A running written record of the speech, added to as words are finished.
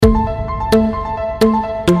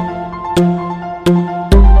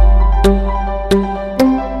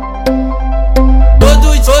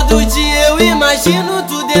imagino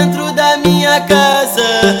tu dentro da minha casa,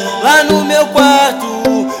 lá no meu quarto,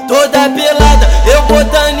 toda pelada, eu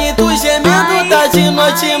botando e tu gemendo, tarde,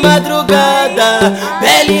 noite, madrugada,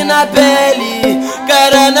 pele na pele,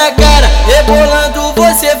 cara na cara, rebolando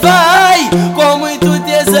você vai, com muito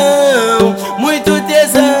tesão, muito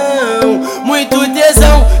tesão, muito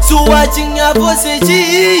tesão. Suadinha você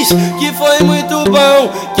diz que foi muito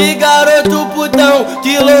bom, que garoto putão,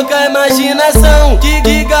 que louca imaginação, que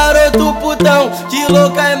garoto putão, que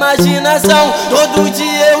louca imaginação. Todo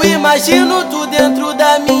dia eu imagino tu dentro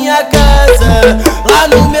da minha casa, lá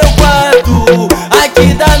no meu quarto,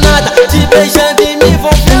 aqui danada, te beijando e me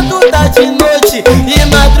envolvendo, tarde, noite e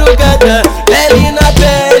madrugada, pele na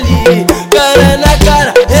pele, cara na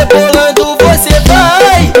cara, rebolando você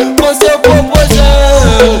vai, com seu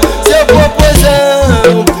popozão, seu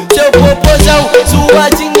popozão, seu popozão.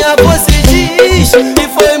 Suadinha você diz que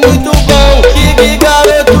foi muito bom, que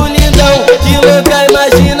garoto lindão, que louca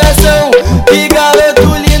imaginação, que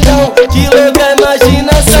garoto lindão, que louca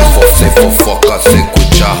imaginação. Sem fofoca, sem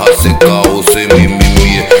cucharra, sem caô, sem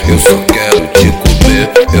mimimi, eu só quero te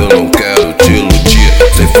comer, eu não quero te iludir.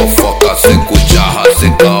 Sem fofoca, sem cucharra,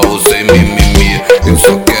 sem caô, sem mimimi, eu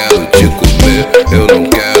só quero te comer, eu não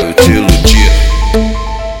quero te iludir.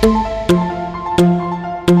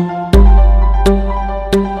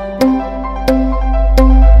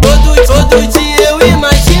 Todo dia eu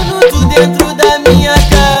imagino tu dentro da minha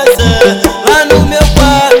casa, lá no meu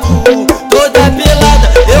quarto, toda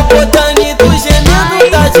pelada, eu botando e tu gemendo,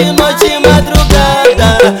 tarde, noite,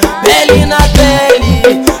 madrugada, pele na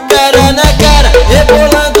pele, cara na cara,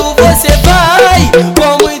 rebolando você vai,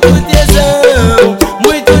 com muito tesão,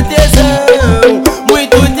 muito tesão,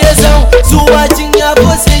 muito tesão. Suadinha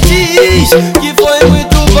você diz que foi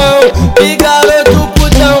muito bom, que garoto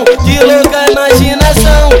putão, que louca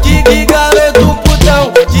imaginação, que garoto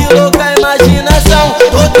putão, que louca imaginação.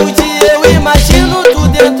 Todo dia eu imagino tu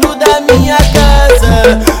dentro da minha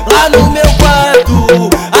casa, lá no meu quarto,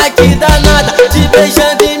 aqui danada, te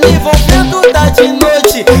beijando e me envolvendo, tarde,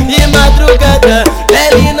 noite e madrugada,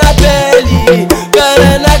 pele na pele,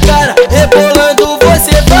 cara na cara, rebolando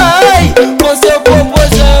você vai, com seu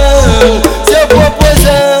popozão, seu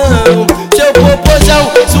popozão, seu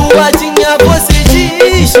popozão. Suadinha você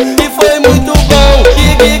diz que foi muito bom,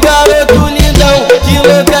 que garoto lindão, que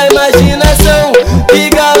louca imaginação, que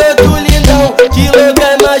garoto lindão, que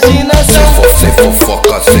louca imaginação. Sem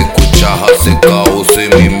fofoca, sem cucharra, sem caô, sem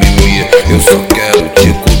mimimi, eu só quero te